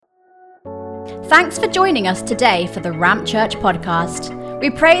Thanks for joining us today for the Ramp Church podcast. We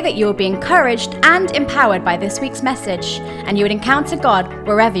pray that you will be encouraged and empowered by this week's message, and you would encounter God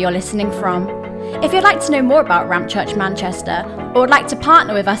wherever you're listening from. If you'd like to know more about Ramp Church Manchester, or would like to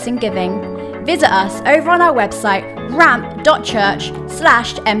partner with us in giving, visit us over on our website,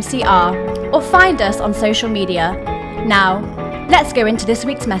 ramp.church/MCR, or find us on social media. Now, let's go into this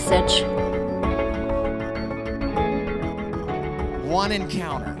week's message. One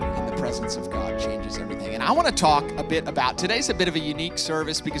encounter in the presence of God changes everything. And I want to talk a bit about, today's a bit of a unique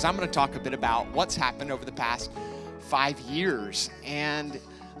service because I'm going to talk a bit about what's happened over the past 5 years. And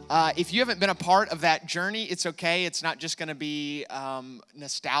if you haven't been a part of that journey, it's okay. It's not just going to be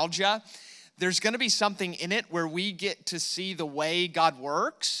nostalgia. There's going to be something in it where we get to see the way God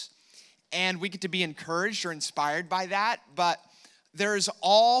works, and we get to be encouraged or inspired by that. But there's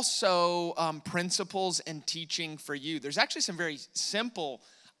also principles and teaching for you. There's actually some very simple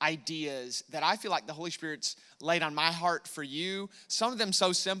ideas that I feel like the Holy Spirit's laid on my heart for you. Some of them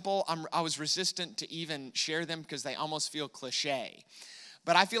so simple, I was resistant to even share them because they almost feel cliche.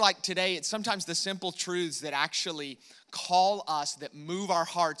 But I feel like today it's sometimes the simple truths that actually call us, that move our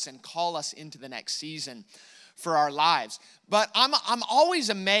hearts and call us into the next season for our lives. But I'm always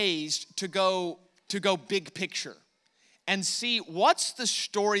amazed to go big picture and see what's the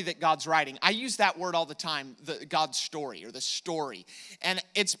story that God's writing. I use that word all the time, God's story or the story. And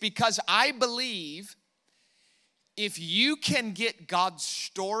it's because I believe if you can get God's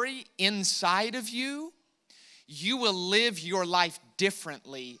story inside of you, you will live your life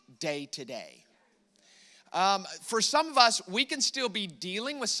differently day to day. For some of us, we can still be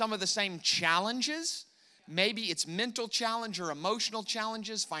dealing with some of the same challenges. Maybe it's mental challenge or emotional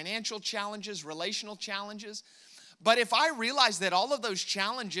challenges, financial challenges, relational challenges. But if I realize that all of those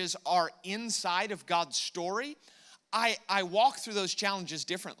challenges are inside of God's story, I walk through those challenges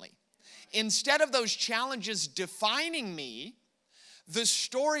differently. Instead of those challenges defining me, the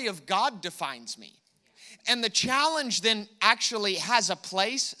story of God defines me. And the challenge then actually has a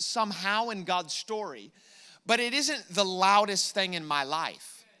place somehow in God's story, but it isn't the loudest thing in my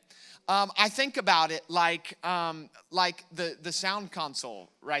life. I think about it like the sound console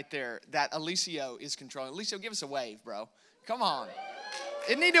right there that Alicio is controlling. Alicio, give us a wave, bro. Come on.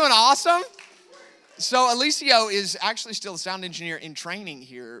 Isn't he doing awesome? So Alicio is actually still a sound engineer in training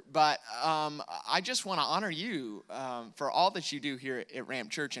here, but I just want to honor you for all that you do here at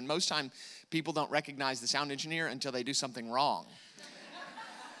Ramp Church. And most time, people don't recognize the sound engineer until they do something wrong.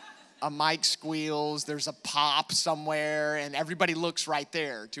 A mic squeals, there's a pop somewhere, and everybody looks right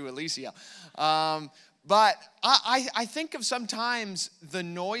there to Alicia. But I think of sometimes the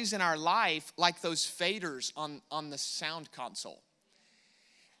noise in our life like those faders on the sound console.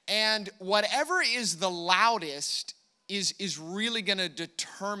 And whatever is the loudest is really going to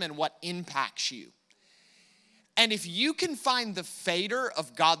determine what impacts you. And if you can find the fader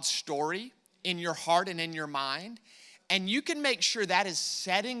of God's story in your heart and in your mind, and you can make sure that is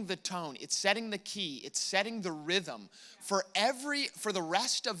setting the tone, it's setting the key, it's setting the rhythm for the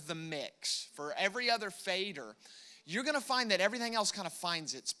rest of the mix, for every other fader, you're going to find that everything else kind of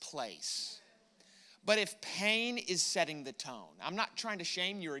finds its place. But if pain is setting the tone, I'm not trying to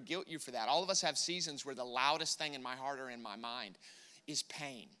shame you or guilt you for that. All of us have seasons where the loudest thing in my heart or in my mind is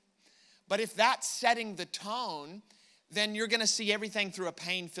pain. But if that's setting the tone, then you're going to see everything through a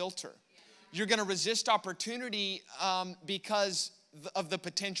pain filter. You're going to resist opportunity because of the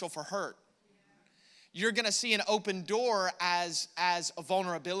potential for hurt. You're going to see an open door as a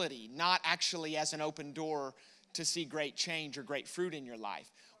vulnerability, not actually as an open door to see great change or great fruit in your life.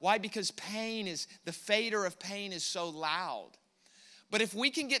 Why? Because the fader of pain is so loud. But if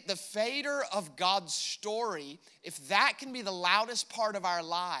we can get the fader of God's story, if that can be the loudest part of our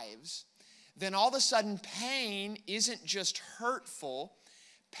lives, then all of a sudden pain isn't just hurtful.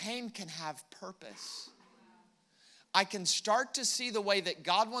 Pain can have purpose. I can start to see the way that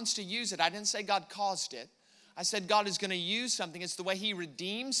God wants to use it. I didn't say God caused it. I said God is going to use something. It's the way He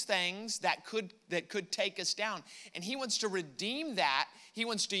redeems things that could take us down. And He wants to redeem that. He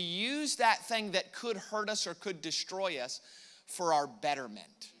wants to use that thing that could hurt us or could destroy us for our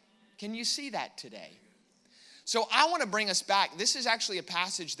betterment. Can you see that today? So I want to bring us back. This is actually a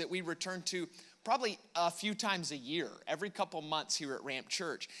passage that we return to probably a few times a year, every couple months here at Ramp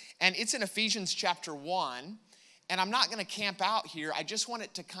Church. And it's in Ephesians chapter 1. And I'm not going to camp out here. I just want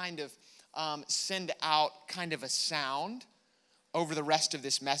it to kind of send out kind of a sound over the rest of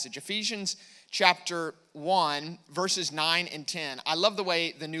this message. Ephesians chapter 1, verses 9 and 10. I love the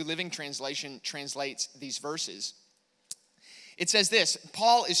way the New Living Translation translates these verses. It says this: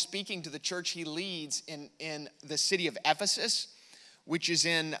 Paul is speaking to the church he leads in the city of Ephesus, which is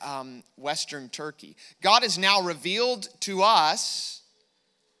in Western Turkey. God has now revealed to us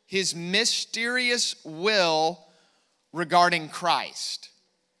his mysterious will regarding Christ,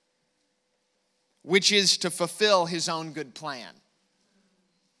 which is to fulfill his own good plan.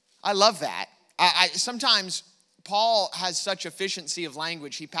 I love that. Sometimes Paul has such efficiency of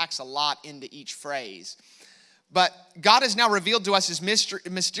language, he packs a lot into each phrase. But God has now revealed to us his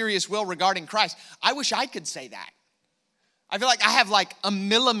mysterious will regarding Christ. I wish I could say that. I feel like I have like a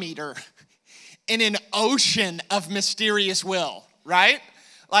millimeter in an ocean of mysterious will, right?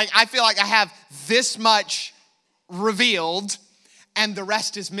 Like I feel like I have this much revealed and the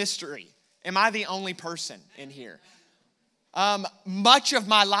rest is mystery. Am I the only person in here? Much of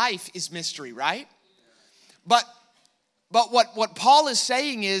my life is mystery, right? But what Paul is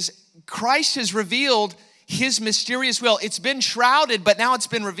saying is Christ has revealed his mysterious will. It's been shrouded, but now it's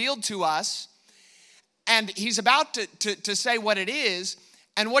been revealed to us. And he's about to say what it is.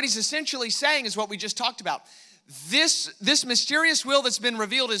 And what he's essentially saying is what we just talked about. This mysterious will that's been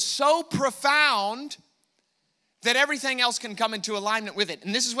revealed is so profound that everything else can come into alignment with it.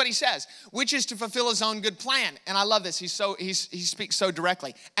 And this is what he says, which is to fulfill his own good plan. And I love this. He speaks so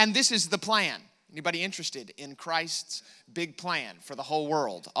directly. And this is the plan. Anybody interested in Christ's big plan for the whole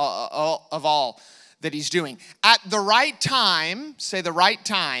world, of all that he's doing? At the right time, say the right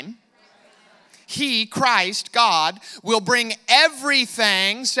time, he, Christ, God, will bring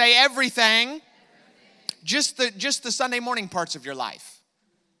everything, say everything, just the Sunday morning parts of your life.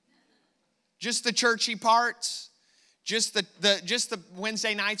 Just the churchy parts, just the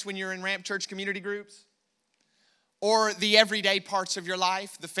Wednesday nights when you're in Ramp Church community groups, or the everyday parts of your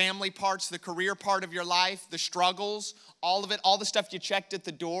life, the family parts, the career part of your life, the struggles, all of it, all the stuff you checked at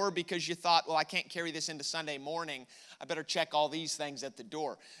the door because you thought, well, I can't carry this into Sunday morning. I better check all these things at the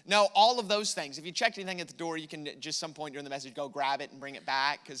door. No, all of those things. If you checked anything at the door, you can just some point during the message go grab it and bring it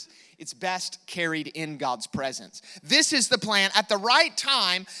back because it's best carried in God's presence. This is the plan. At the right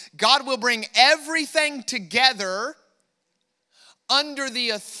time, God will bring everything together under the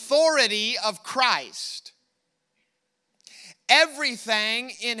authority of Christ.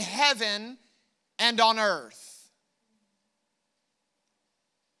 Everything in heaven and on earth.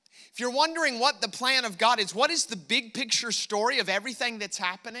 If you're wondering what the plan of God is, what is the big picture story of everything that's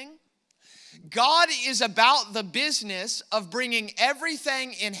happening? God is about the business of bringing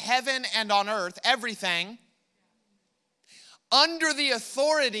everything in heaven and on earth, everything, under the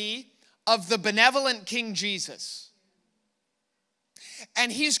authority of the benevolent King Jesus.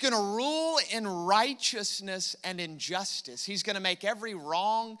 And he's going to rule in righteousness and in justice. He's going to make every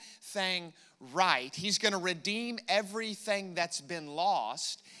wrong thing right. He's going to redeem everything that's been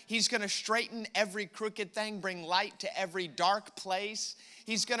lost. He's going to straighten every crooked thing, bring light to every dark place.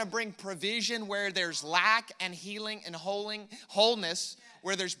 He's going to bring provision where there's lack and healing and wholeness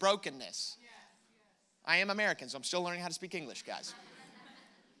where there's brokenness. I am American, so I'm still learning how to speak English, guys.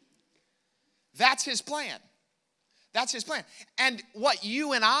 That's his plan. That's his plan. And what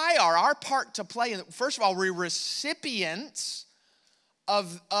you and I are, our part to play, first of all, we're recipients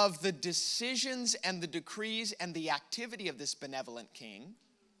of the decisions and the decrees and the activity of this benevolent king.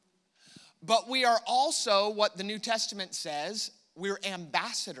 But we are also, what the New Testament says, we're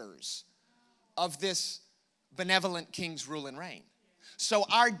ambassadors of this benevolent king's rule and reign. So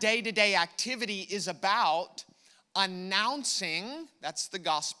our day-to-day activity is about announcing, that's the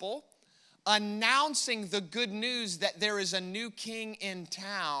gospel, announcing the good news that there is a new king in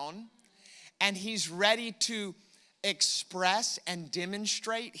town and he's ready to express and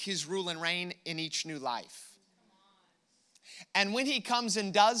demonstrate his rule and reign in each new life. And when he comes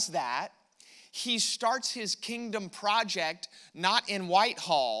and does that, he starts his kingdom project not in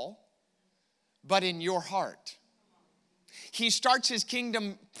Whitehall, but in your heart. He starts his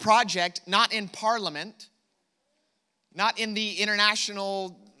kingdom project not in Parliament, not in the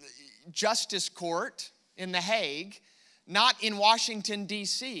International Justice Court in The Hague, not in Washington,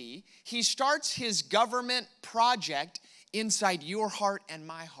 D.C. He starts his government project inside your heart and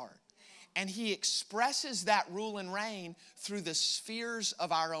my heart. And he expresses that rule and reign through the spheres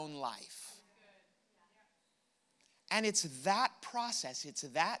of our own life. And it's that process, it's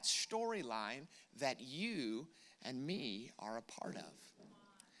that storyline that you and me are a part of.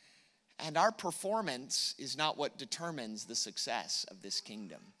 And our performance is not what determines the success of this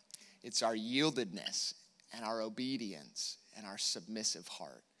kingdom. It's our yieldedness and our obedience and our submissive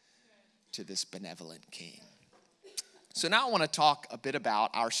heart to this benevolent king. So now I want to talk a bit about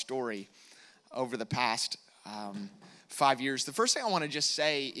our story over the past 5 years. The first thing I want to just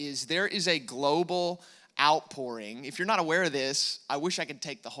say is there is a global outpouring. If you're not aware of this, I wish I could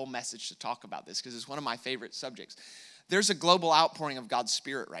take the whole message to talk about this because it's one of my favorite subjects. there's a global outpouring of God's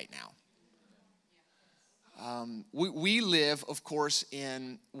Spirit right now. We live, of course,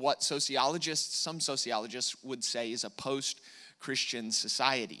 in what some sociologists would say is a post-Christian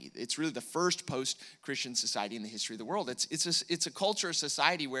society. It's really the first post-Christian society in the history of the world. It's a culture, a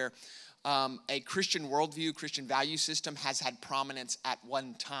society where a Christian worldview, Christian value system has had prominence at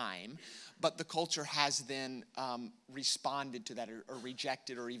one time, but the culture has then responded to that or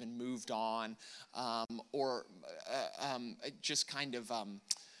rejected or even moved on or just kind of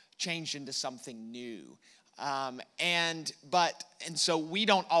changed into something new. And so we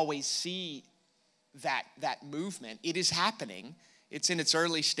don't always see that movement. It is happening. It's in its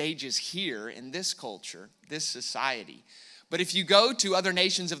early stages here in this culture, this society. But if you go to other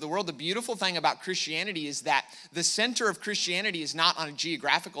nations of the world, the beautiful thing about Christianity is that the center of Christianity is not on a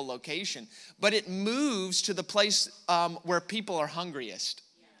geographical location, but it moves to the place where people are hungriest.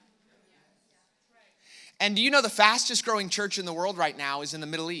 And do you know the fastest growing church in the world right now is in the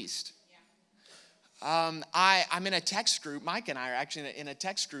Middle East? I'm in a text group. Mike and I are actually in a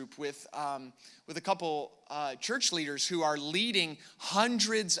text group with a couple church leaders who are leading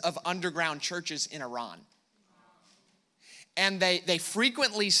hundreds of underground churches in Iran. And they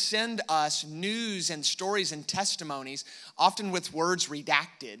frequently send us news and stories and testimonies, often with words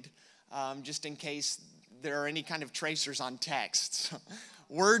redacted, just in case there are any kind of tracers on texts.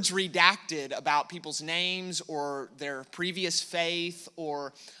 Words redacted about people's names or their previous faith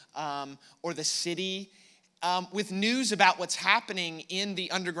or the city, with news about what's happening in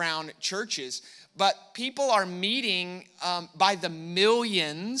the underground churches. But people are meeting by the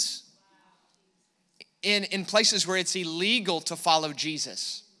millions in places where it's illegal to follow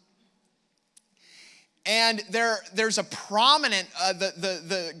Jesus. And there's a prominent,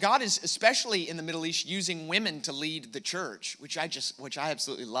 God is, especially in the Middle East, using women to lead the church, which I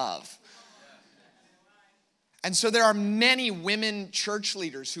absolutely love. And so there are many women church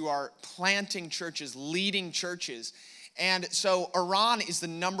leaders who are planting churches, leading churches. And so Iran is the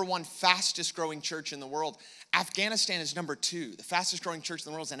number one fastest growing church in the world. Afghanistan is number 2. The fastest growing church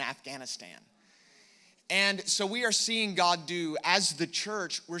in the world is in Afghanistan. And so we are seeing God do, as the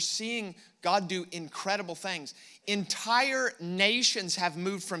church, we're seeing God do incredible things. Entire nations have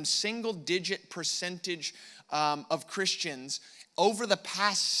moved from single-digit percentage of Christians over the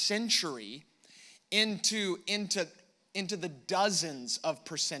past century into the dozens of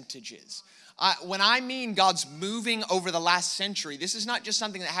percentages. When I mean God's moving over the last century, this is not just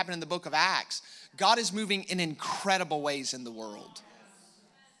something that happened in the book of Acts. God is moving in incredible ways in the world.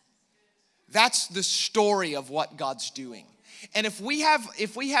 That's the story of what God's doing. And if we have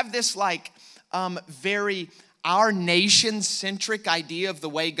this like very our nation-centric idea of the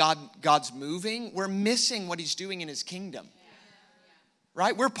way God's moving, we're missing what he's doing in his kingdom.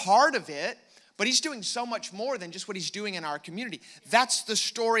 Right? We're part of it, but he's doing so much more than just what he's doing in our community. That's the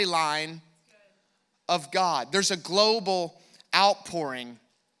storyline of God. There's a global outpouring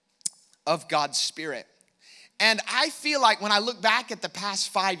of God's Spirit. And I feel like when I look back at the past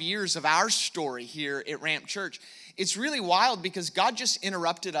 5 years of our story here at Ramp Church, it's really wild because God just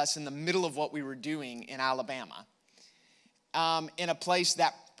interrupted us in the middle of what we were doing in Alabama, in a place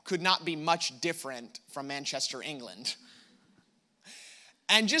that could not be much different from Manchester, England.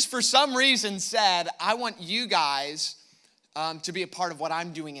 And just for some reason said, I want you guys to be a part of what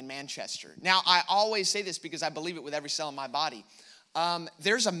I'm doing in Manchester. Now, I always say this because I believe it with every cell in my body.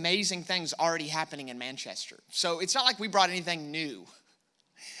 There's amazing things already happening in Manchester. So it's not like we brought anything new.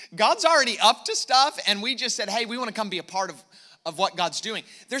 God's already up to stuff, and we just said, hey, we want to come be a part of what God's doing.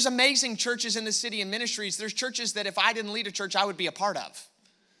 There's amazing churches in the city and ministries. There's churches that if I didn't lead a church, I would be a part of.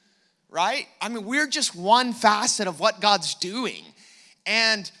 Right? I mean, we're just one facet of what God's doing.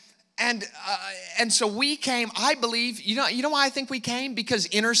 And so we came, I believe, you know why I think we came? Because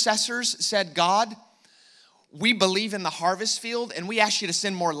intercessors said, God, we believe in the harvest field, and we ask you to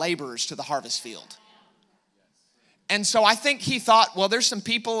send more laborers to the harvest field. And so I think he thought, well, there's some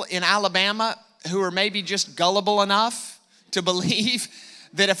people in Alabama who are maybe just gullible enough to believe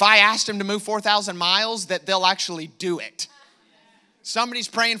that if I asked them to move 4,000 miles, that they'll actually do it. Somebody's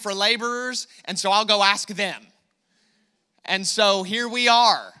praying for laborers, and so I'll go ask them. And so here we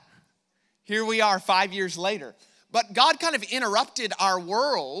are 5 years later. But God kind of interrupted our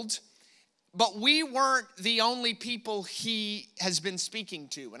world, but we weren't the only people he has been speaking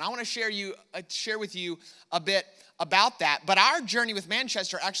to. And I want to share with you a bit about that. But our journey with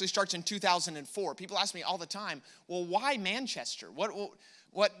Manchester actually starts in 2004. People ask me all the time, well, why Manchester? What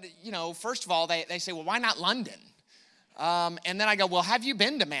first of all, they say, well, why not London? And then I go, well, have you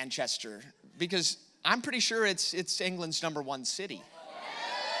been to Manchester? Because I'm pretty sure it's England's number one city.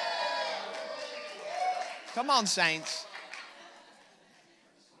 Come on, saints.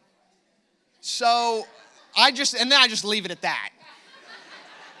 So I just leave it at that.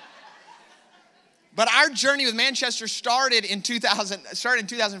 But our journey with Manchester started in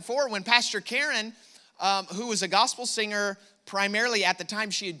 2004 when Pastor Karen, who was a gospel singer, primarily at the time,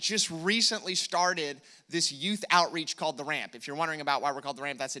 she had just recently started this youth outreach called The Ramp. If you're wondering about why we're called The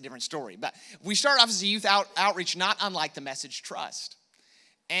Ramp, that's a different story. But we started off as a youth outreach, not unlike the Message Trust.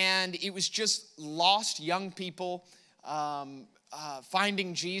 And it was just lost young people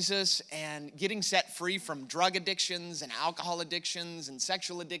finding Jesus and getting set free from drug addictions and alcohol addictions and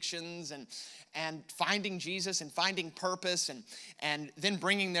sexual addictions and finding Jesus and finding purpose and then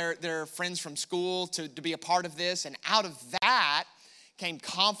bringing their friends from school to be a part of this. And out of that came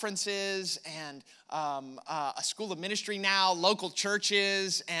conferences and a school of ministry now, local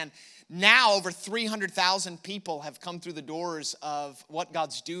churches, and now over 300,000 people have come through the doors of what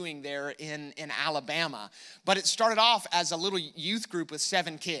God's doing there in Alabama. But it started off as a little youth group with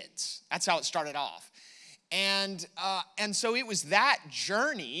 7 kids. That's how it started off. And so it was that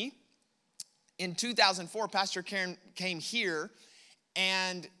journey. In 2004, Pastor Karen came here,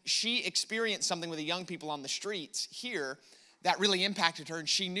 and she experienced something with the young people on the streets here that really impacted her, and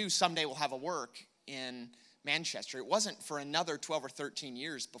she knew someday we'll have a work in Manchester. It wasn't for another 12 or 13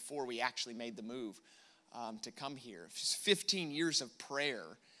 years before we actually made the move to come here. It was 15 years of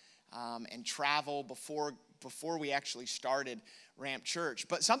prayer and travel before we actually started Ramp Church.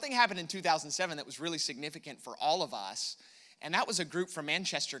 But something happened in 2007 that was really significant for all of us. And that was a group from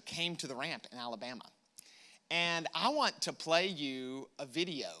Manchester came to the Ramp in Alabama. And I want to play you a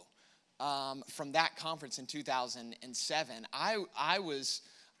video from that conference in 2007. I was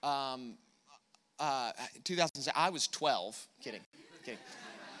 2007. I was 12. Kidding.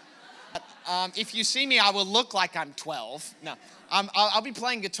 If you see me, I will look like I'm 12. No, I'll be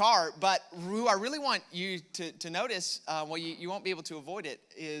playing guitar. But who I really want you to notice, you won't be able to avoid it,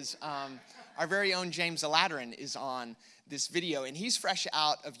 is our very own James Aladrin is on this video, and he's fresh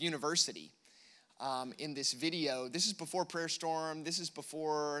out of university in this video. This is before Prayer Storm. This is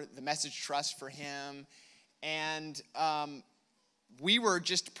before the Message Trust for him. And we were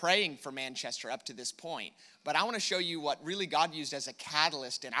just praying for Manchester up to this point. But I want to show you what really God used as a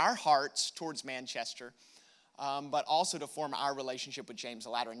catalyst in our hearts towards Manchester, but also to form our relationship with James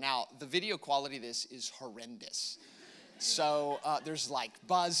Aladrin. Now, the video quality of this is horrendous. So there's like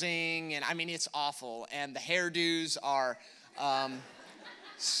buzzing, and I mean, it's awful. And the hairdos are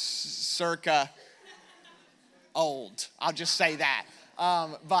circa old. I'll just say that.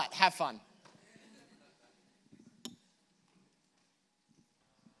 But have fun.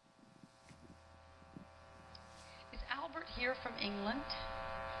 Is Albert here from England?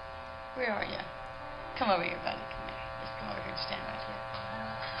 Where are you? Come over here, buddy. Come here. Let's come over here and stand right here.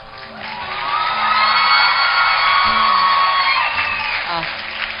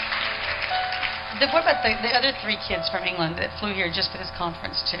 What about the other 3 kids from England that flew here just for this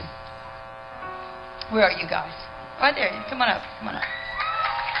conference too? Where are you guys? Right there. Come on up. Come on up.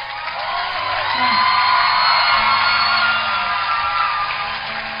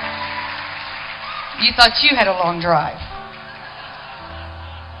 You thought you had a long drive.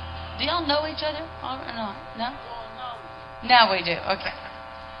 Do y'all know each other? Or not? No? Now we do. Okay.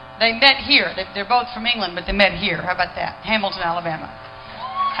 They met here. They're both from England, but they met here. How about that? Hamilton, Alabama.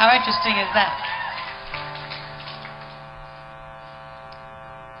 How interesting is that?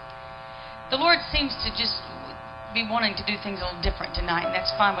 The Lord seems to just be wanting to do things a little different tonight, and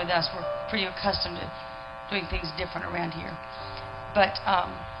that's fine with us. We're pretty accustomed to doing things different around here. But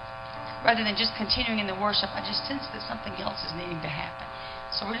rather than just continuing in the worship, I just sense that something else is needing to happen.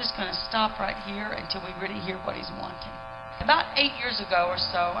 So we're just going to stop right here until we really hear what He's wanting. About 8 years ago or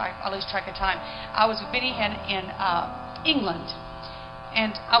so, I lose track of time, I was with Benny Hinn in England.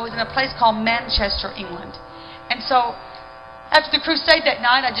 And I was in a place called Manchester, England. And so after the crusade that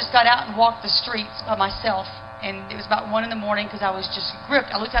night, I just got out and walked the streets by myself. And it was about 1 in the morning because I was just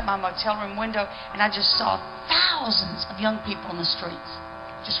gripped. I looked out my motel room window and I just saw thousands of young people in the streets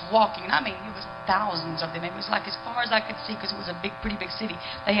just walking. And I mean, it was thousands of them. It was like as far as I could see because it was a pretty big city.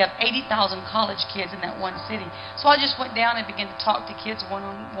 They have 80,000 college kids in that one city. So I just went down and began to talk to kids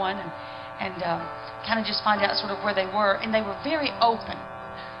one-on-one and kind of just find out sort of where they were. And they were very open,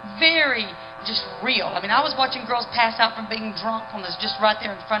 very just real. I mean, I was watching girls pass out from being drunk on this just right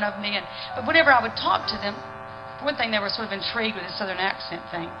there in front of me. But whenever I would talk to them, for one thing, they were sort of intrigued with the southern accent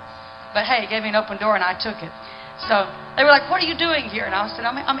thing. But hey, it gave me an open door and I took it. So they were like, "What are you doing here?" And I said,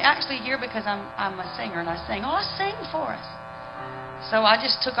 I'm actually here because I'm a singer. And I sang, "Oh, sing for us." So I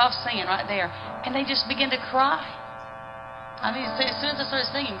just took off singing right there. And they just began to cry. I mean, as soon as I started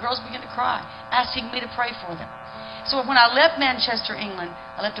singing, girls began to cry, asking me to pray for them. So when I left Manchester, England,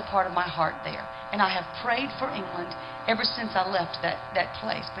 I left a part of my heart there. And I have prayed for England ever since I left that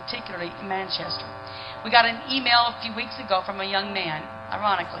place, particularly in Manchester. We got an email a few weeks ago from a young man,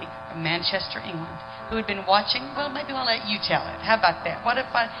 ironically, from Manchester, England, who had been watching. Well, maybe I'll let you tell it. How about that? What if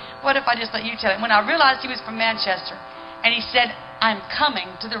I just let you tell it? When I realized he was from Manchester, and he said, I'm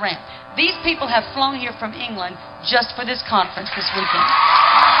coming to the ramp. These people have flown here from England just for this conference this weekend.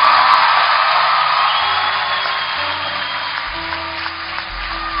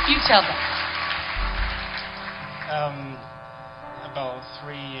 You tell them. About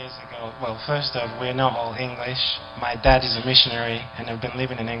 3 years ago, well, first off, we're not all English. My dad is a missionary, and I've been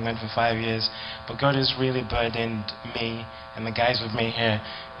living in England for 5 years. But God has really burdened me and the guys with me here,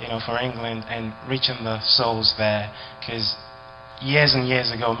 for England and reaching the souls there. Because years and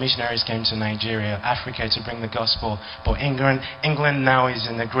years ago, missionaries came to Nigeria, Africa, to bring the gospel. But England now is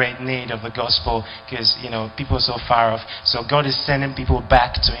in a great need of the gospel because, people are so far off. So God is sending people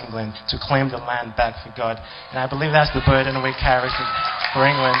back to England to claim the land back for God. And I believe that's the burden we carry for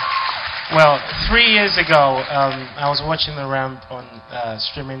England. Well, 3 years ago, I was watching the ramp on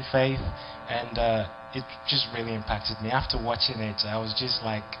Streaming Faith, and it just really impacted me. After watching it, I was just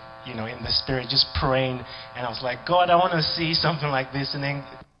like, in the spirit, just praying, and I was like, God, I want to see something like this in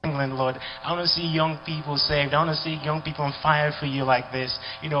England, Lord. I want to see young people saved. I want to see young people on fire for you like this.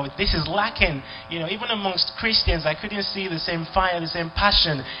 This is lacking. Even amongst Christians, I couldn't see the same fire, the same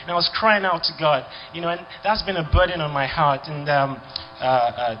passion, and I was crying out to God. And that's been a burden on my heart. And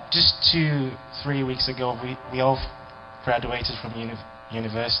just 2-3 weeks ago, we all graduated from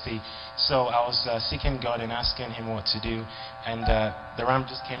university. So I was seeking God and asking Him what to do, and the ramp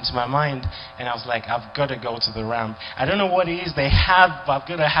just came to my mind, and I was like, I've got to go to the ramp. I don't know what it is they have, but I've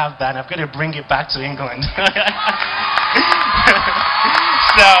got to have that, and I've got to bring it back to England.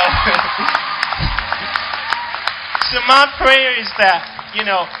 So my prayer is that,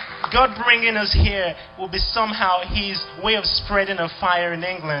 God bringing us here will be somehow His way of spreading a fire in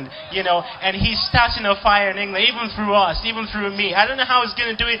England, and He's starting a fire in England, even through us, even through me. I don't know how He's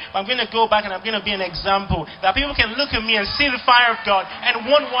going to do it, but I'm going to go back and I'm going to be an example that people can look at me and see the fire of God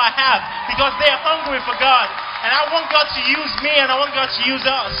and want what I have, because they're hungry for God. And I want God to use me, and I want God to use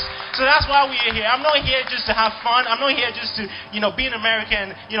us. So that's why we are here. I'm not here just to have fun. I'm not here just to, be an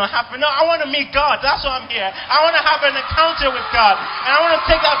American, have fun. No, I want to meet God. That's why I'm here. I want to have an encounter with God. And I want to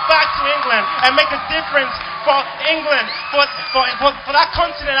take that back to England and make a difference for England, for that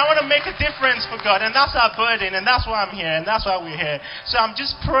continent. I want to make a difference for God. And that's our burden. And that's why I'm here. And that's why we're here. So I'm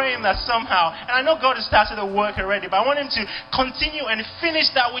just praying that somehow, and I know God has started the work already, but I want Him to continue and finish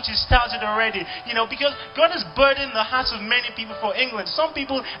that which He started already. Because God has burdened the hearts of many people for England. Some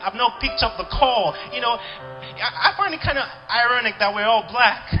people have not picked up the call. I find it kind of ironic that we're all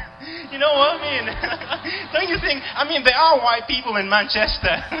black. You know what I mean? Don't you think? There are white people in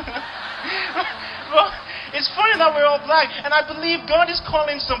Manchester. Well, it's funny that we're all black, and I believe God is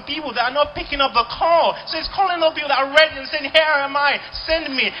calling some people that are not picking up the call. So He's calling those people that are ready and saying, here am I,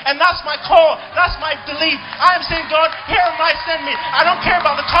 send me. And that's my call, that's my belief. I am saying, God, here am I, send me. I don't care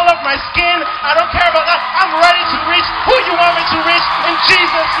about the color of my skin, I don't care about that. I'm ready to reach who you want me to reach in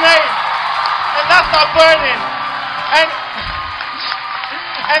Jesus' name. And that's our burden.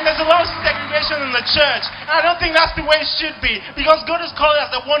 And there's a lot of segregation in the church. And I don't think that's the way it should be. Because God has called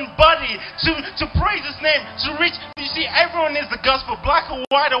us as one body to praise His name, to reach. You see, everyone is the gospel, black or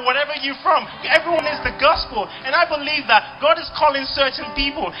white or whatever you're from. Everyone is the gospel. And I believe that God is calling certain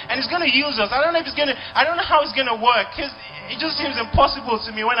people, and He's going to use us. I don't know how it's going to work, because it just seems impossible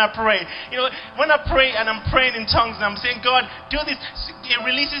to me when I pray. When I pray and I'm praying in tongues and I'm saying, God, do this, it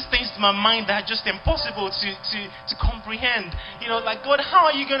releases things to my mind that are just impossible to comprehend. Like, God,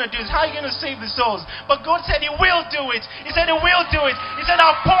 how are you going to do this? How are you going to save the souls? But God said He will do it. He said He will do it. He said,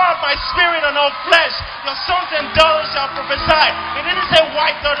 I'll pour out my spirit on all flesh. Your sons and daughters shall prophesy. It didn't say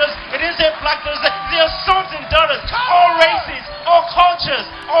white daughters. It didn't say black daughters. It said your sons and daughters, all races, all cultures,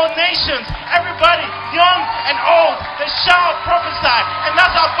 all nations, everybody, young and old, they shall prophesy. And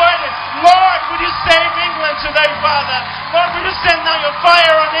that's our burden. Lord, would you save England today, Father? Lord, would you send down your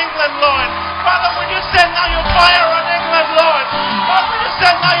fire on England, Lord? Father, would you send down your fire on England, Lord? Lord, would you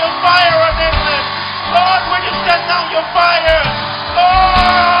send down your fire on England? Lord, would you send down your fire?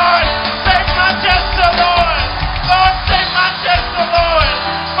 Lord, save Manchester, Lord. Lord, save Manchester, Lord.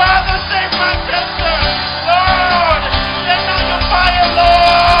 Father, save Manchester. Lord, send down your fire,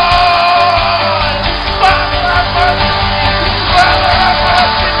 Lord. Father, have mercy. Father, have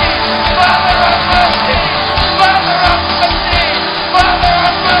mercy. Father, have mercy. Father, have mercy. Father,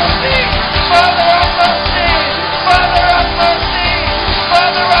 have mercy. Father, have mercy. Father, have mercy.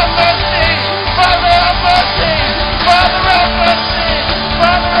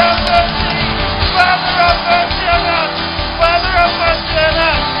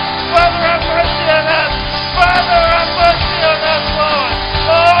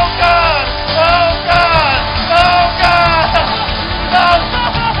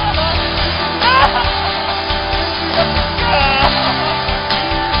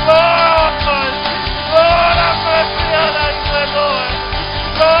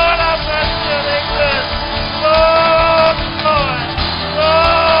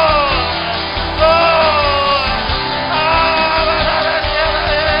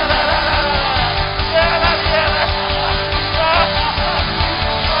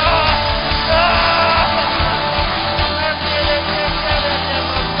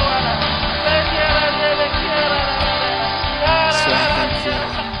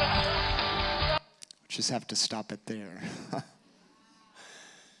 have to stop it there.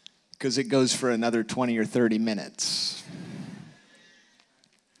 Because it goes for another 20 or 30 minutes.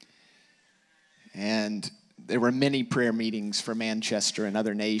 And there were many prayer meetings for Manchester and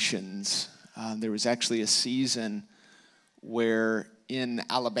other nations. There was actually a season where in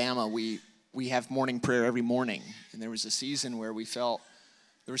Alabama we have morning prayer every morning. And there was a season where we felt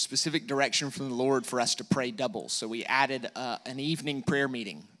there was specific direction from the Lord for us to pray double. So we added an evening prayer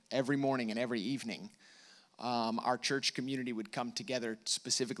meeting every morning and every evening. Our church community would come together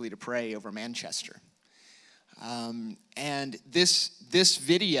specifically to pray over Manchester. And this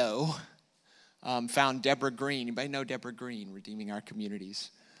video found Deborah Green. Anybody know Deborah Green, Redeeming Our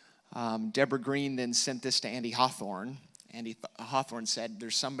Communities? Deborah Green then sent this to Andy Hawthorne. Andy Hawthorne said,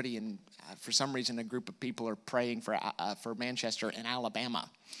 there's somebody for some reason, a group of people are praying for Manchester in Alabama.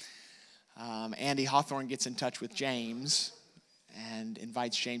 Andy Hawthorne gets in touch with James and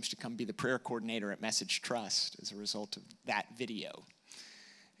invites James to come be the prayer coordinator at Message Trust as a result of that video.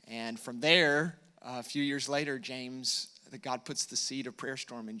 And from there, a few years later, God puts the seed of Prayer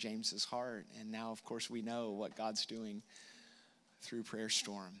Storm in James's heart. And now, of course, we know what God's doing through Prayer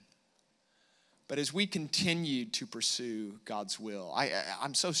Storm. But as we continue to pursue God's will,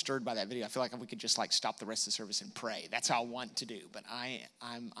 I'm so stirred by that video. I feel like we could just stop the rest of the service and pray. That's how I want to do. But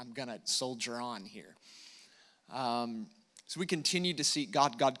I'm going to soldier on here. So we continue to seek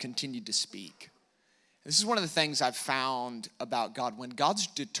God. God continued to speak. This is one of the things I've found about God. When God's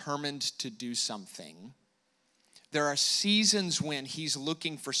determined to do something, there are seasons when he's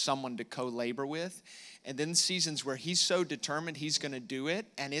looking for someone to co-labor with, and then seasons where he's so determined he's going to do it,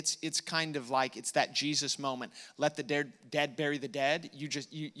 and it's kind of like it's that Jesus moment. Let the dead bury the dead.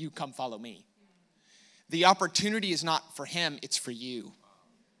 You come follow me. The opportunity is not for him, it's for you.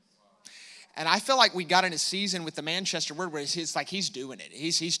 And I feel like we got in a season with the Manchester Word where it's like he's doing it.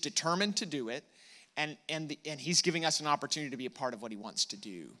 He's determined to do it, and he's giving us an opportunity to be a part of what he wants to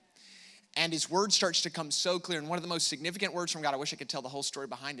do. And his word starts to come so clear. And one of the most significant words from God, I wish I could tell the whole story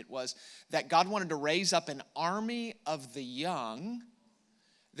behind it, was that God wanted to raise up an army of the young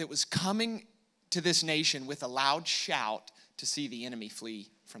that was coming to this nation with a loud shout to see the enemy flee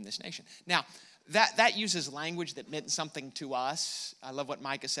from this nation. Now, that uses language that meant something to us. I love what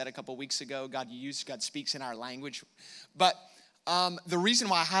Micah said a couple weeks ago. God speaks in our language. But the reason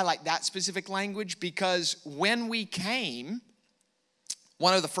why I highlight that specific language, because when we came,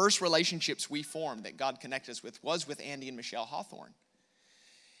 one of the first relationships we formed that God connected us with was with Andy and Michelle Hawthorne.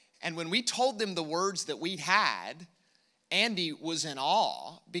 And when we told them the words that we'd had, Andy was in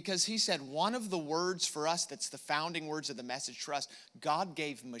awe because he said one of the words for us that's the founding words of the Message Trust, God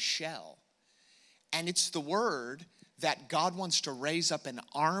gave Michelle. And it's the word that God wants to raise up an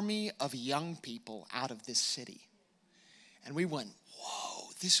army of young people out of this city. And we went,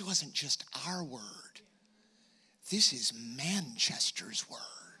 whoa, this wasn't just our word. This is Manchester's word.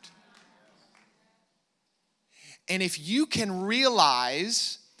 And if you can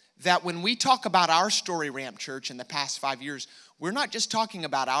realize that when we talk about our story, Ramp Church, in the past 5 years, we're not just talking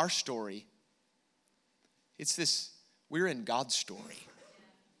about our story. We're in God's story.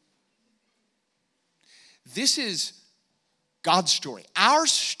 This is God's story. Our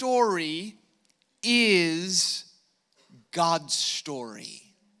story is God's story.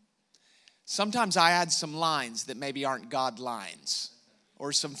 Sometimes I add some lines that maybe aren't God lines,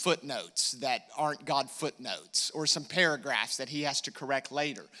 or some footnotes that aren't God footnotes, or some paragraphs that he has to correct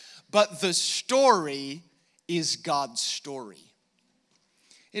later. But the story is God's story.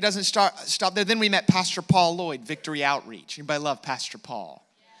 It doesn't stop there. Then we met Pastor Paul Lloyd, Victory Outreach. Anybody love Pastor Paul?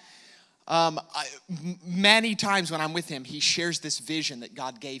 Many times when I'm with him, he shares this vision that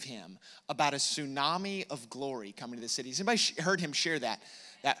God gave him about a tsunami of glory coming to the city. Has anybody heard him share that?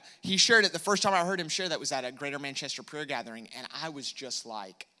 That he shared it, the first time I heard him share that was at a Greater Manchester prayer gathering, and I was just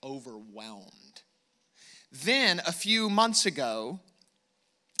overwhelmed. Then a few months ago,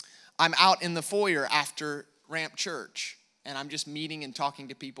 I'm out in the foyer after Ramp Church, and I'm just meeting and talking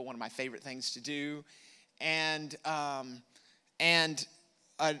to people, one of my favorite things to do, and a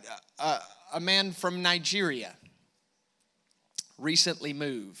man from Nigeria, recently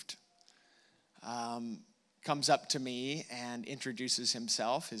moved, comes up to me and introduces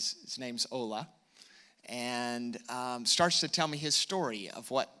himself. His name's Ola, and starts to tell me his story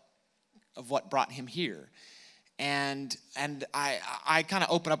of what brought him here. And I kind of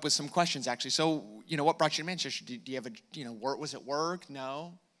open up with some questions, actually. So, what brought you to Manchester? Do you have work? Was it work?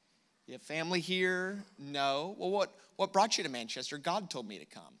 No. You have family here? No. Well, what brought you to Manchester? God told me to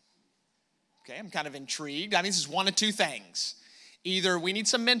come. Okay, I'm kind of intrigued. This is one of two things. Either we need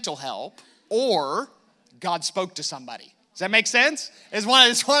some mental help, or God spoke to somebody. Does that make sense? It's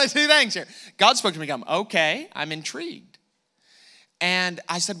one of two things here. God spoke to me, okay, I'm intrigued. And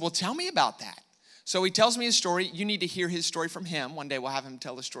I said, well, tell me about that. So he tells me his story. You need to hear his story from him. One day we'll have him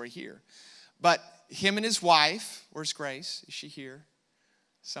tell the story here. But him and his wife, where's Grace? Is she here?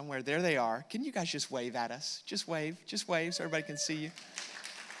 Somewhere. There they are. Can you guys just wave at us? Just wave so everybody can see you.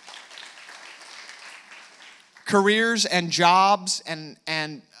 Careers and jobs and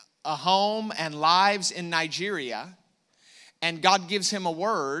a home and lives in Nigeria. And God gives him a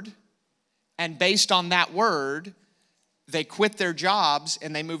word. And based on that word, they quit their jobs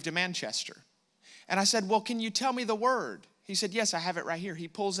and they moved to Manchester. And I said, well, can you tell me the word? He said, yes, I have it right here. He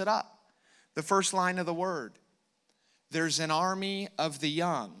pulls it up. The first line of the word. There's an army of the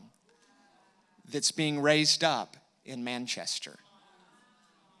young that's being raised up in Manchester.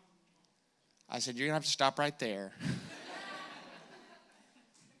 I said, you're going to have to stop right there.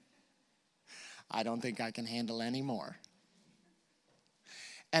 I don't think I can handle any more.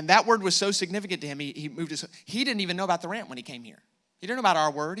 And that word was so significant to him, he didn't even know about the ramp when he came here. He didn't know about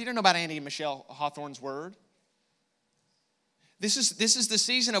our word. He didn't know about Andy and Michelle Hawthorne's word. This is the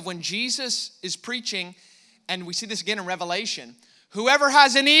season of when Jesus is preaching, and we see this again in Revelation. Whoever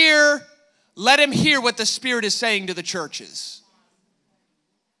has an ear, let him hear what the Spirit is saying to the churches.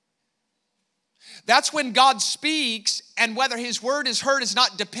 That's when God speaks, and whether his word is heard is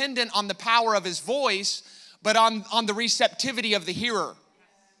not dependent on the power of his voice, but on the receptivity of the hearer.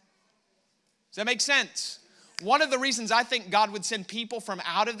 Does that make sense? One of the reasons I think God would send people from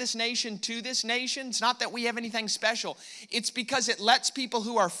out of this nation to this nation, it's not that we have anything special. It's because it lets people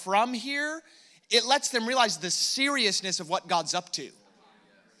who are from here, it lets them realize the seriousness of what God's up to.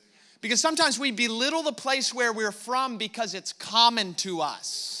 Because sometimes we belittle the place where we're from because it's common to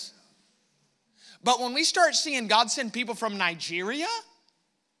us. But when we start seeing God send people from Nigeria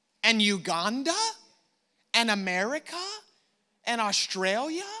and Uganda and America and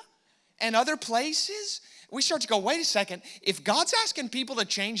Australia and other places, we start to go, wait a second, if God's asking people to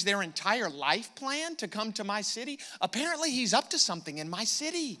change their entire life plan to come to my city, apparently he's up to something in my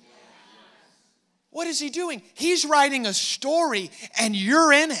city. What is he doing? He's writing a story and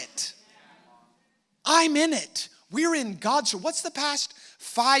you're in it. I'm in it. We're in God's story. What's the past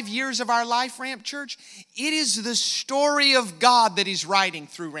 5 years of our life, Ramp Church? It is the story of God that he's writing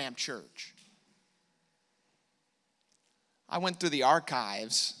through Ramp Church. I went through the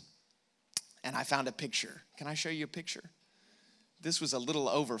archives and I found a picture. Can I show you a picture? This was a little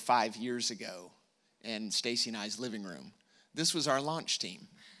over 5 years ago in Stacy and I's living room. This was our launch team.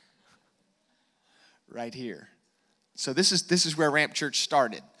 Right here. So this is where Ramp Church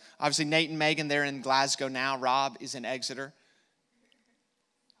started. Obviously, Nate and Megan, they're in Glasgow now. Rob is in Exeter.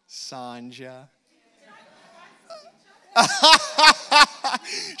 Sanja.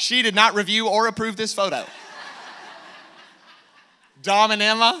 She did not review or approve this photo. Dom and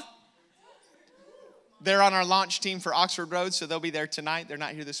Emma, they're on our launch team for Oxford Road, so they'll be there tonight. They're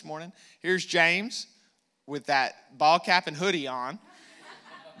not here this morning. Here's James with that ball cap and hoodie on.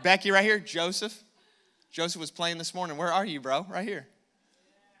 Becky right here. Joseph. Joseph was playing this morning. Where are you, bro? Right here.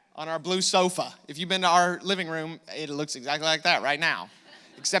 On our blue sofa. If you've been to our living room, it looks exactly like that right now.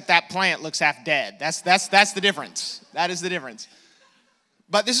 Except that plant looks half dead. That's the difference. That is the difference.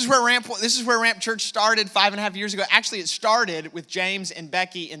 But this is where Ramp Church started 5.5 years ago. Actually, it started with James and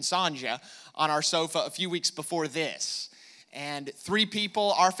Becky and Sanja on our sofa a few weeks before this. And 3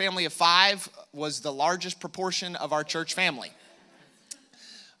 people, our family of 5, was the largest proportion of our church family.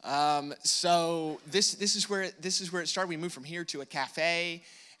 So this is where it started. We moved from here to a cafe,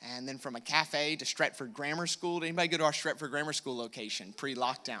 and then from a cafe to Stretford Grammar School. Did anybody go to our Stretford Grammar School location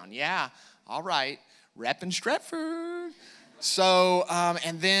pre-lockdown? Yeah, all right, repping Stretford. So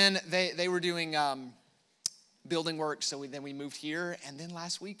and then they were doing building work, so then we moved here, and then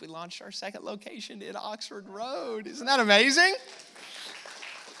last week we launched our second location in Oxford Road. Isn't that amazing?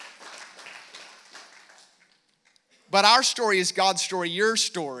 But our story is God's story. Your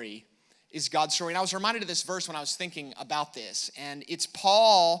story is God's story. And I was reminded of this verse when I was thinking about this. And it's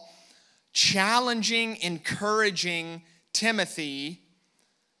Paul challenging, encouraging Timothy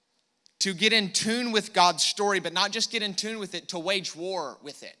to get in tune with God's story, but not just get in tune with it, to wage war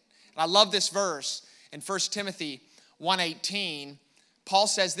with it. And I love this verse in 1 Timothy 1:18. Paul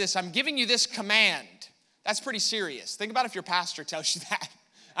says this, I'm giving you this command. That's pretty serious. Think about if your pastor tells you that.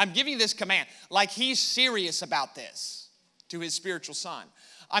 I'm giving you this command. Like he's serious about this to his spiritual son.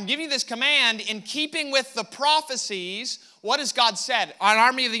 I'm giving you this command in keeping with the prophecies. What has God said? An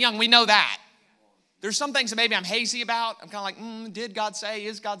army of the young, we know that. There's some things that maybe I'm hazy about. I'm kind of like, did God say?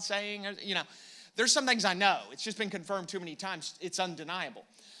 Is God saying? You know, there's some things I know. It's just been confirmed too many times. It's undeniable.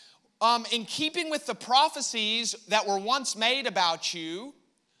 in keeping with the prophecies that were once made about you,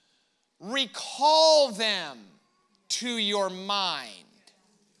 recall them to your mind.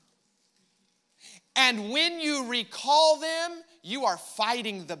 And when you recall them, you are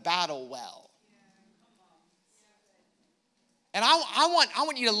fighting the battle well. And I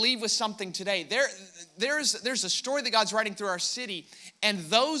want you to leave with something today. There's a story that God's writing through our city, and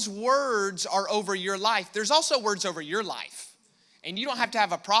those words are over your life. There's also words over your life. And you don't have to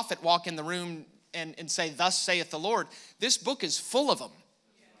have a prophet walk in the room and say, "Thus saith the Lord." This book is full of them.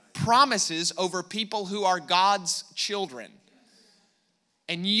 Promises over people who are God's children.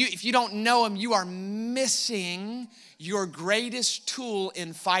 And if you don't know them, you are missing your greatest tool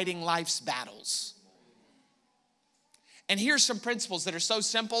in fighting life's battles. And here's some principles that are so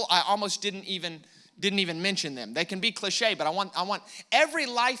simple, I almost didn't even mention them. They can be cliche, but I want every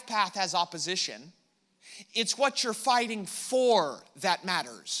life path has opposition. It's what you're fighting for that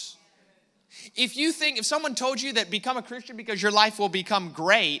matters. If someone told you that become a Christian because your life will become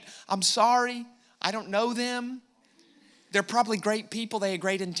great, I'm sorry, I don't know them. They're probably great people, they have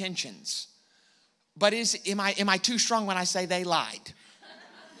great intentions. But am I too strong when I say they lied?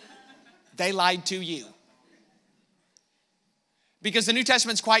 They lied to you. Because the New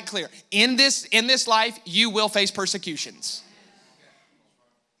Testament's quite clear. In this life, you will face persecutions.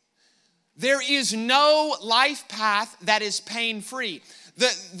 There is no life path that is pain-free.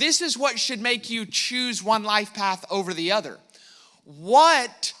 This is what should make you choose one life path over the other.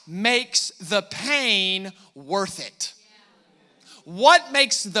 What makes the pain worth it? What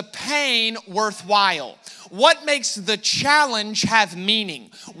makes the pain worthwhile? What makes the challenge have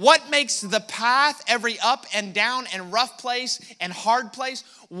meaning? What makes the path, every up and down and rough place and hard place,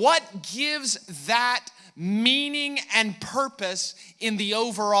 what gives that meaning and purpose in the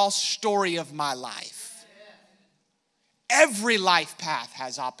overall story of my life? Every life path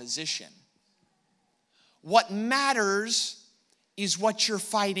has opposition. What matters is what you're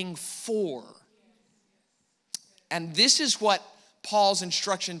fighting for. And this is what Paul's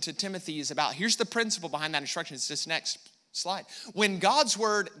instruction to Timothy is about. Here's the principle behind that instruction. It's this next slide. When God's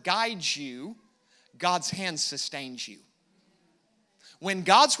word guides you, God's hand sustains you. When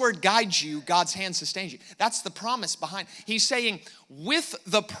God's word guides you, God's hand sustains you. That's the promise behind. He's saying, with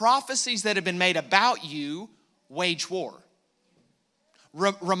the prophecies that have been made about you, wage war.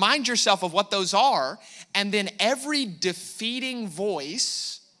 Remind yourself of what those are, and then every defeating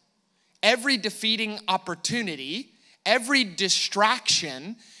voice, every defeating opportunity, every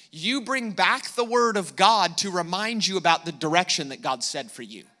distraction, you bring back the word of God to remind you about the direction that God said for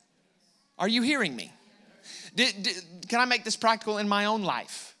you. Are you hearing me? Can I make this practical in my own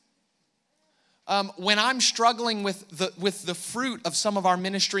life? When I'm struggling with the fruit of some of our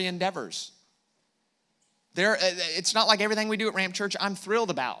ministry endeavors, it's not like everything we do at Ramp Church I'm thrilled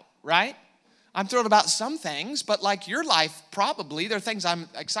about, right? I'm thrilled about some things, but like your life, probably, there are things I'm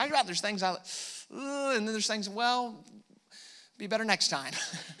excited about, there's things and then there's things, well, be better next time.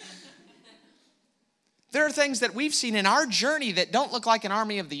 There are things that we've seen in our journey that don't look like an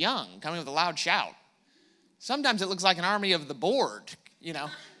army of the young coming with a loud shout. Sometimes it looks like an army of the bored,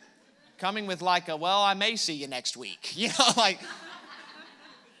 coming with like I may see you next week,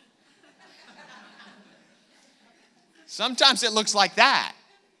 Sometimes it looks like that.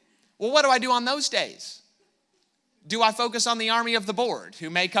 Well, what do I do on those days? Do I focus on the army of the bored who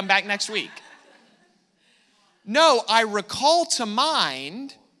may come back next week? No, I recall to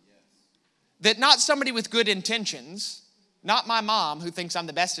mind that not somebody with good intentions, not my mom who thinks I'm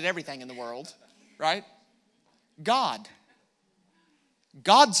the best at everything in the world, right? God.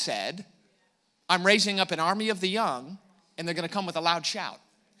 God said, I'm raising up an army of the young, and they're going to come with a loud shout.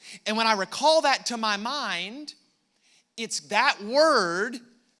 And when I recall that to my mind, it's that word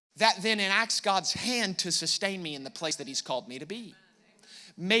that then enacts God's hand to sustain me in the place that He's called me to be.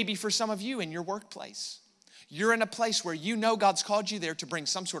 Maybe for some of you in your workplace, you're in a place where you know God's called you there to bring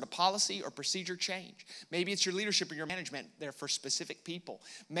some sort of policy or procedure change. Maybe it's your leadership or your management there for specific people.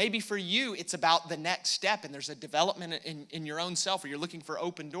 Maybe for you, it's about the next step and there's a development in your own self, or you're looking for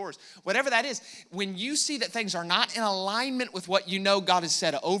open doors. Whatever that is, when you see that things are not in alignment with what you know God has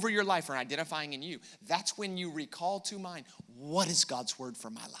said over your life or identifying in you, that's when you recall to mind, what is God's word for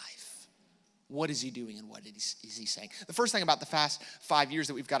my life? What is He doing and what is He saying? The first thing about the past 5 years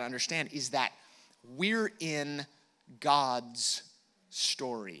that we've got to understand is that we're in God's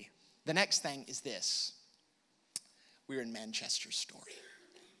story. The next thing is this. We're in Manchester's story.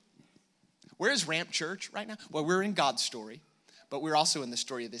 Where is Ramp Church right now? Well, we're in God's story, but we're also in the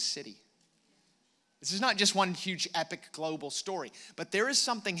story of this city. This is not just one huge epic global story, but there is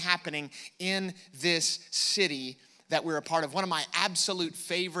something happening in this city that we're a part of. One of my absolute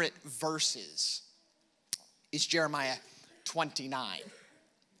favorite verses is Jeremiah 29,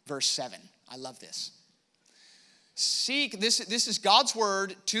 verse 7. I love this. This is God's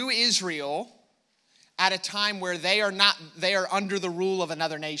word to Israel at a time where they are under the rule of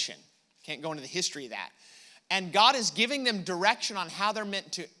another nation. Can't go into the history of that. And God is giving them direction on how they're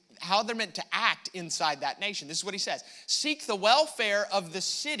meant to act inside that nation. This is what he says. Seek the welfare of the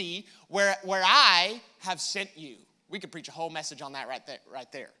city where I have sent you. We could preach a whole message on that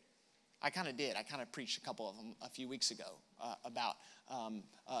right there. I kind of did. I kind of preached a couple of them a few weeks ago about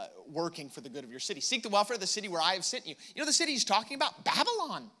working for the good of your city. Seek the welfare of the city where I have sent you. You know the city he's talking about?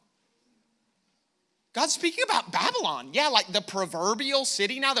 Babylon. God's speaking about Babylon. Yeah, like the proverbial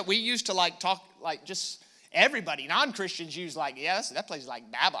city now that we used to talk just everybody, non-Christians use that place is like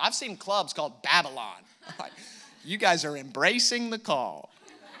Babylon. I've seen clubs called Babylon. Like, you guys are embracing the call.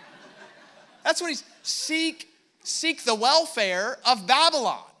 That's what he's, seek the welfare of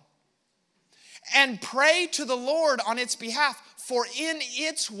Babylon. And pray to the Lord on its behalf, for in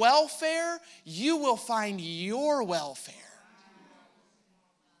its welfare, you will find your welfare.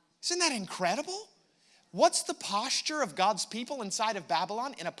 Isn't that incredible? What's the posture of God's people inside of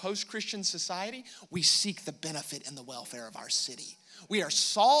Babylon in a post-Christian society? We seek the benefit and the welfare of our city. We are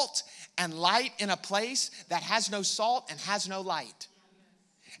salt and light in a place that has no salt and has no light.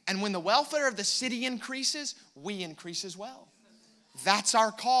 And when the welfare of the city increases, we increase as well. That's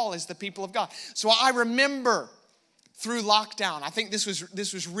our call as the people of God. So I remember through lockdown, I think this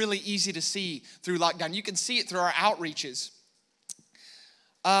was really easy to see through lockdown. You can see it through our outreaches.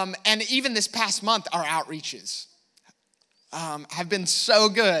 And even this past month, our outreaches have been so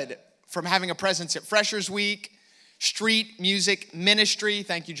good, from having a presence at Freshers Week, street music ministry.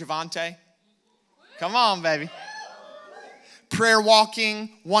 Thank you, Javante. Come on, baby. Prayer walking,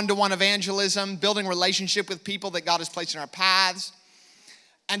 one-to-one evangelism, building relationship with people that God has placed in our paths,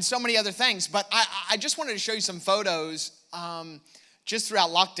 and so many other things. But I just wanted to show you some photos just throughout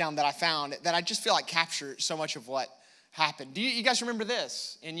lockdown that I found that I just feel like capture so much of what happened. Do you guys remember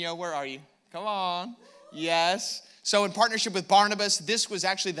this? Inyo, where are you? Come on. Yes. So in partnership with Barnabas, this was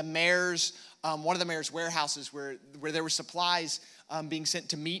actually the mayor's, one of the mayor's warehouses where there were supplies being sent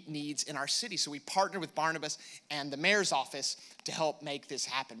to meet needs in our city. So we partnered with Barnabas and the mayor's office to help make this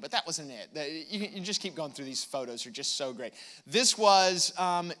happen. But that wasn't it. You just keep going through these photos. They're just so great. This was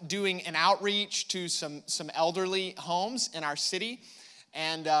doing an outreach to some elderly homes in our city.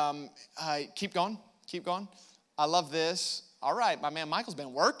 And keep going. I love this. All right, my man Michael's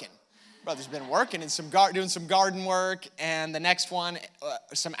been working. Brother's been working and doing some garden work. And the next one,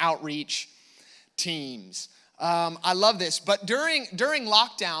 some outreach teams. I love this. But during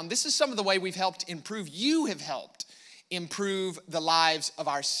lockdown, this is some of the way we've helped improve. You have helped improve the lives of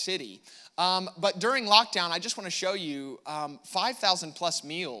our city. But during lockdown, I just want to show you 5,000 plus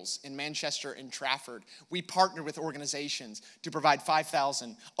meals in Manchester and Trafford. We partnered with organizations to provide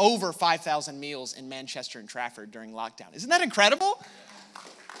over 5,000 meals in Manchester and Trafford during lockdown. Isn't that incredible?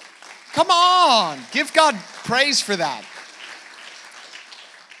 Come on, give God praise for that.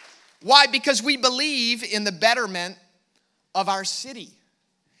 Why? Because we believe in the betterment of our city.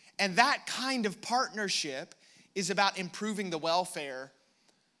 And that kind of partnership is about improving the welfare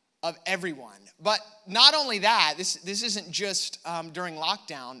of everyone. But not only that, this isn't just during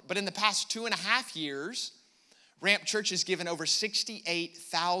lockdown, but in the past 2.5 years, Ramp Church has given over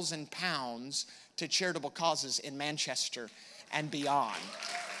 68,000 pounds to charitable causes in Manchester and beyond.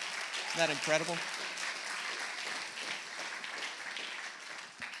 Isn't that incredible?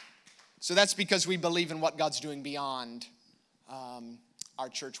 So that's because we believe in what God's doing beyond our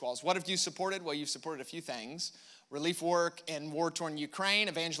church walls. What have you supported? Well, you've supported a few things. Relief work in war-torn Ukraine,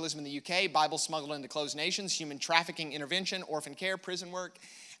 evangelism in the UK, Bible smuggled into closed nations, human trafficking intervention, orphan care, prison work,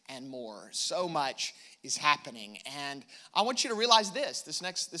 and more. So much is happening. And I want you to realize this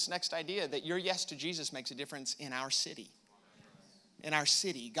next idea, that your yes to Jesus makes a difference in our city. In our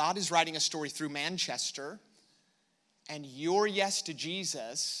city. God is writing a story through Manchester, and your yes to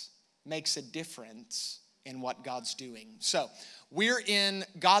Jesus makes a difference in what God's doing. So we're in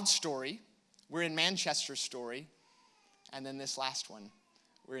God's story. We're in Manchester's story. And then this last one,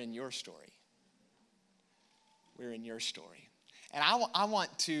 we're in your story. We're in your story. And I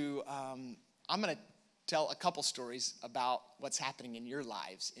want to, I'm going to tell a couple stories about what's happening in your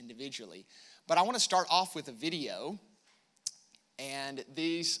lives individually. But I want to start off with a video. And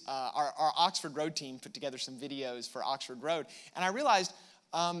these, our Oxford Road team put together some videos for Oxford Road. And I realized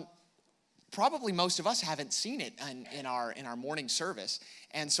probably most of us haven't seen it in our morning service.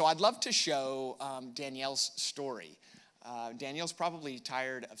 And so I'd love to show Danielle's story. Danielle's probably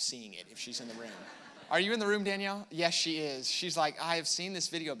tired of seeing it if she's in the room. Are you in the room, Danielle? Yes, she is. She's like, I have seen this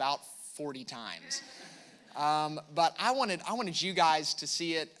video about 40 times. But I wanted you guys to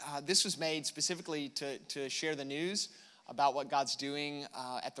see it. This was made specifically to share the news about what God's doing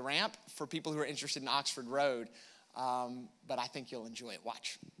at the ramp for people who are interested in Oxford Road. But I think you'll enjoy it.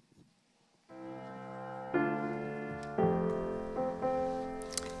 Watch.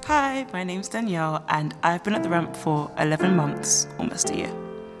 Hi, my name's Danielle, and I've been at the ramp for 11 months, almost a year.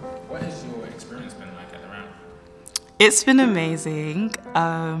 What has your experience been like at the ramp? It's been amazing.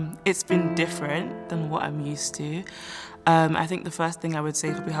 It's been different than what I'm used to. I think the first thing I would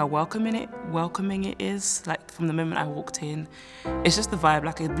say would be how welcoming it is. Like from the moment I walked in, it's just the vibe.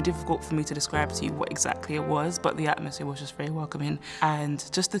 Like it'd be difficult for me to describe to you what exactly it was, but the atmosphere was just very welcoming. And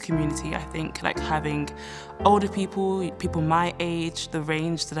just the community, I think, like having older people my age, the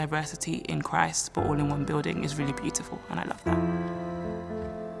range, the diversity in Christ, but all in one building is really beautiful, and I love that.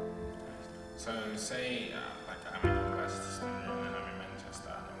 So say, like I'm a university student and I'm in Manchester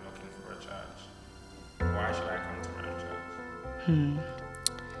and I'm looking for a church. Why should I come to Ramp Church?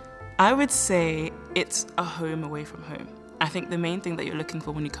 I would say it's a home away from home. I think the main thing that you're looking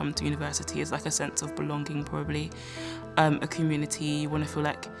for when you come to university is like a sense of belonging, probably. A community, you want to feel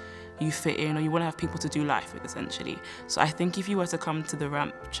like you fit in, or you want to have people to do life with, essentially. So I think if you were to come to the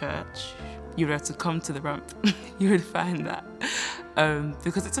Ramp Church, you were to come to the Ramp, you would find that.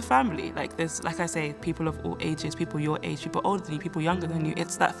 Because it's a family. Like there's, like I say, people of all ages, people your age, people older than you, people younger than you.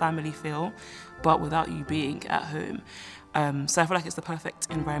 It's that family feel, but without you being at home. So I feel like it's the perfect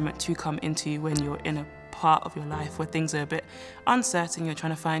environment to come into when you're in a part of your life where things are a bit uncertain, you're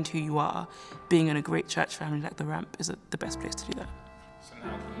trying to find who you are. Being in a great church family like the Ramp is the best place to do that. So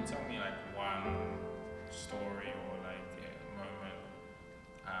now can you tell me like one story or like a moment,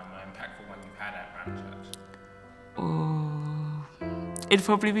 an impactful one you've had at Ramp Church? Oh, it'd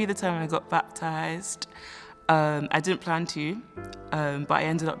probably be the time I got baptized. I didn't plan to, but I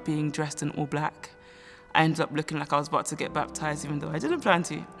ended up being dressed in all black. I ended up looking like I was about to get baptized, even though I didn't plan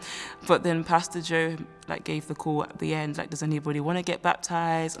to. But then Pastor Joe gave the call at the end, does anybody want to get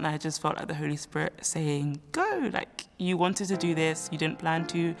baptized? And I just felt like the Holy Spirit saying, go, you wanted to do this, you didn't plan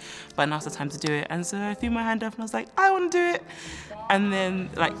to, but now's the time to do it. And so I threw my hand up and I was like, I want to do it. And then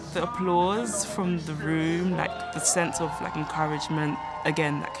the applause from the room, the sense of encouragement,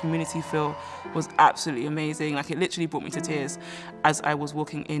 again, that community feel was absolutely amazing. It literally brought me to tears as I was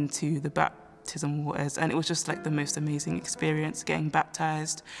walking into the baptism waters, and it was just the most amazing experience getting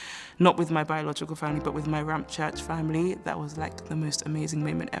baptized, not with my biological family but with my Ramp Church family. That was the most amazing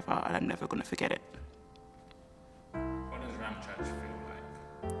moment ever, and I'm never going to forget it. What does Ramp Church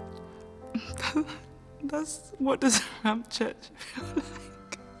feel like? What does Ramp Church feel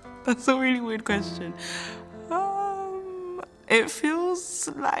like? That's a really weird question. It feels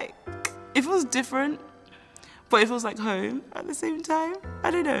different, but it feels like home at the same time.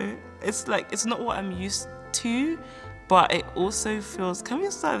 I don't know. It's not what I'm used to, but it also feels... Can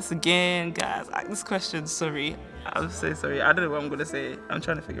we start this again, guys? This question, sorry. I'm so sorry. I don't know what I'm going to say. I'm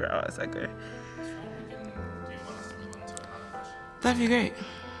trying to figure it out as I go. Do you want us to move on to another question? That'd be great.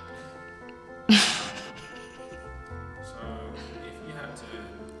 So, if you had to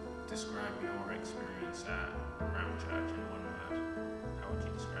describe your experience at Ramp Church in one word, how would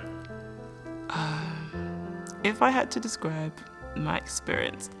you describe it? If I had to describe my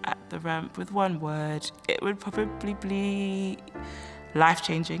experience at the Ramp with one word, it would probably be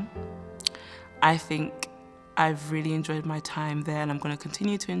life-changing. I think I've really enjoyed my time there, and I'm going to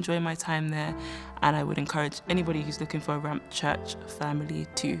continue to enjoy my time there, and I would encourage anybody who's looking for a Ramp Church family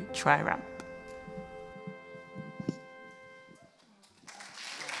to try Ramp.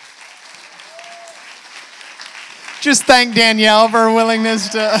 Just thank Danielle for her willingness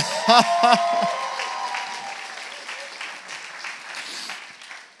to...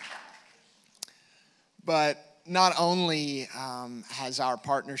 But not only has our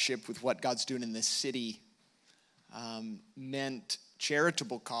partnership with what God's doing in this city meant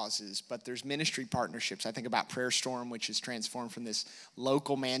charitable causes, but there's ministry partnerships. I think about Prayer Storm, which has transformed from this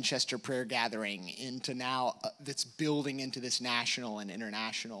local Manchester prayer gathering into now that's building into this national and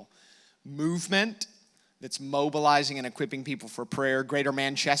international movement that's mobilizing and equipping people for prayer. Greater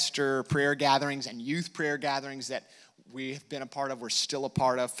Manchester prayer gatherings and youth prayer gatherings that we have been a part of, we're still a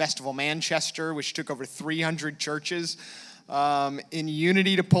part of. Festival Manchester, which took over 300 churches in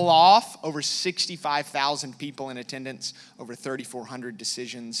unity to pull off. Over 65,000 people in attendance, over 3,400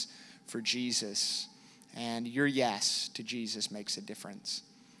 decisions for Jesus. And your yes to Jesus makes a difference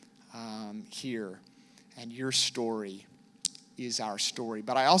here. And your story is our story.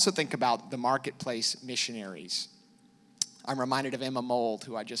 But I also think about the marketplace missionaries. I'm reminded of Emma Mold,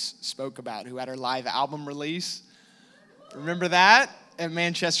 who I just spoke about, who had her live album release. Remember that? At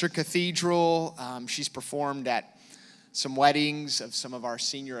Manchester Cathedral. She's performed at some weddings of some of our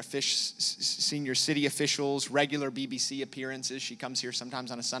senior city officials, regular BBC appearances. She comes here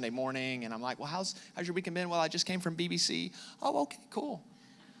sometimes on a Sunday morning, and I'm like, well, how's your weekend been? Well, I just came from BBC. Oh, okay, cool.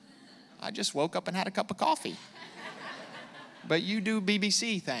 I just woke up and had a cup of coffee. But you do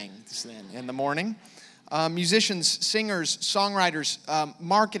BBC things then in the morning. Musicians, singers, songwriters,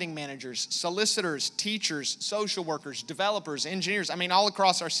 marketing managers, solicitors, teachers, social workers, developers, engineers. I mean, all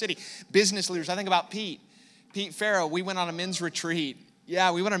across our city. Business leaders. I think about Pete Farrow. We went on a men's retreat.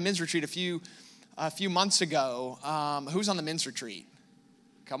 Yeah, we went on a men's retreat a few months ago. Who's on the men's retreat?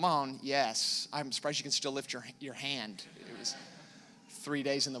 Come on, yes. I'm surprised you can still lift your hand. It was 3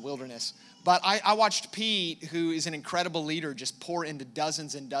 days in the wilderness. But I watched Pete, who is an incredible leader, just pour into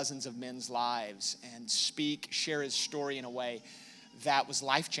dozens and dozens of men's lives and share his story in a way that was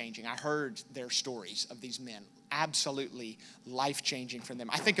life-changing. I heard their stories of these men, absolutely life-changing for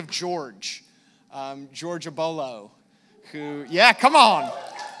them. I think of George Abolo,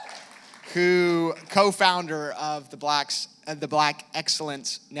 who co-founder of the Black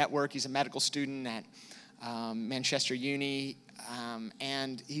Excellence Network. He's a medical student at Manchester Uni.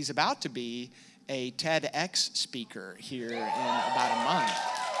 And he's about to be a TEDx speaker here in about a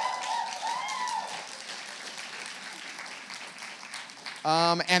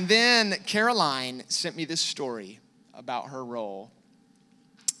month. And then Caroline sent me this story about her role.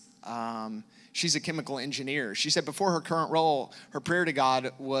 She's a chemical engineer. She said before her current role, her prayer to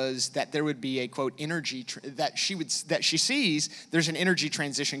God was that there would be a, quote, energy, that she sees there's an energy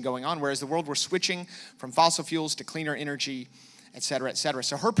transition going on, whereas the world we're switching from fossil fuels to cleaner energy, et cetera, et cetera.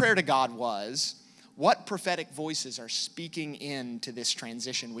 So her prayer to God was, what prophetic voices are speaking into this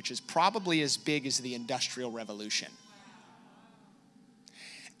transition, which is probably as big as the Industrial Revolution?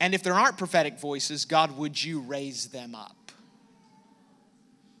 And if there aren't prophetic voices, God, would you raise them up?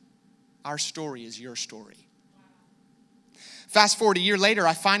 Our story is your story. Fast forward a year later,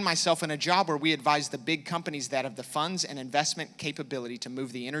 I find myself in a job where we advise the big companies that have the funds and investment capability to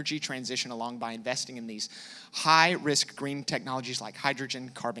move the energy transition along by investing in these high-risk green technologies like hydrogen,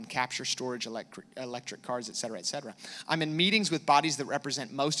 carbon capture, storage, electric cars, et cetera, et cetera. I'm in meetings with bodies that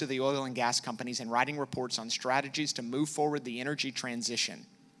represent most of the oil and gas companies and writing reports on strategies to move forward the energy transition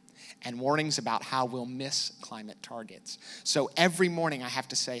and warnings about how we'll miss climate targets. So every morning I have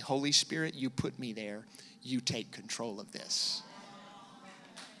to say, Holy Spirit, you put me there. You take control of this.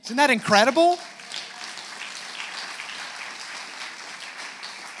 Isn't that incredible?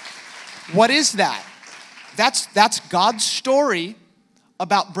 What is that? That's God's story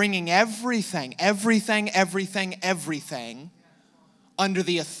about bringing everything under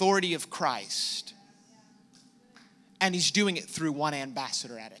the authority of Christ. And he's doing it through one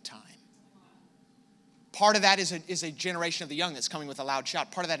ambassador at a time. Part of that is a generation of the young that's coming with a loud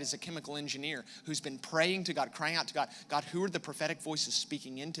shout. Part of that is a chemical engineer who's been praying to God, crying out to God, God, who are the prophetic voices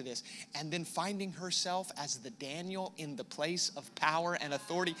speaking into this? And then finding herself as the Daniel in the place of power and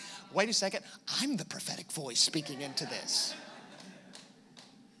authority. Wait a second, I'm the prophetic voice speaking into this.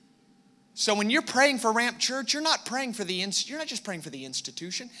 So when you're praying for Ramp Church, you're not just praying for the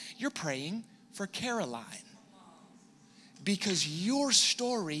institution, you're praying for Caroline. Because your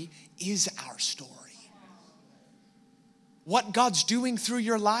story is our story. What God's doing through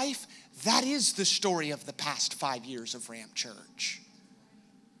your life, that is the story of the past 5 years of Ramp Church.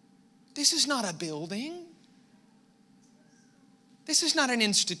 This is not a building. This is not an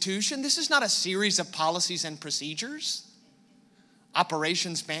institution. This is not a series of policies and procedures,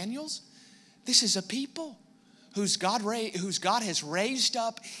 operations manuals. This is a people whose God has raised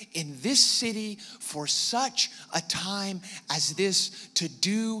up in this city for such a time as this to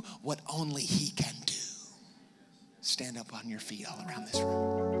do what only He can do. Stand up on your feet all around this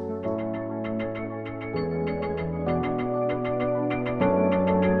room.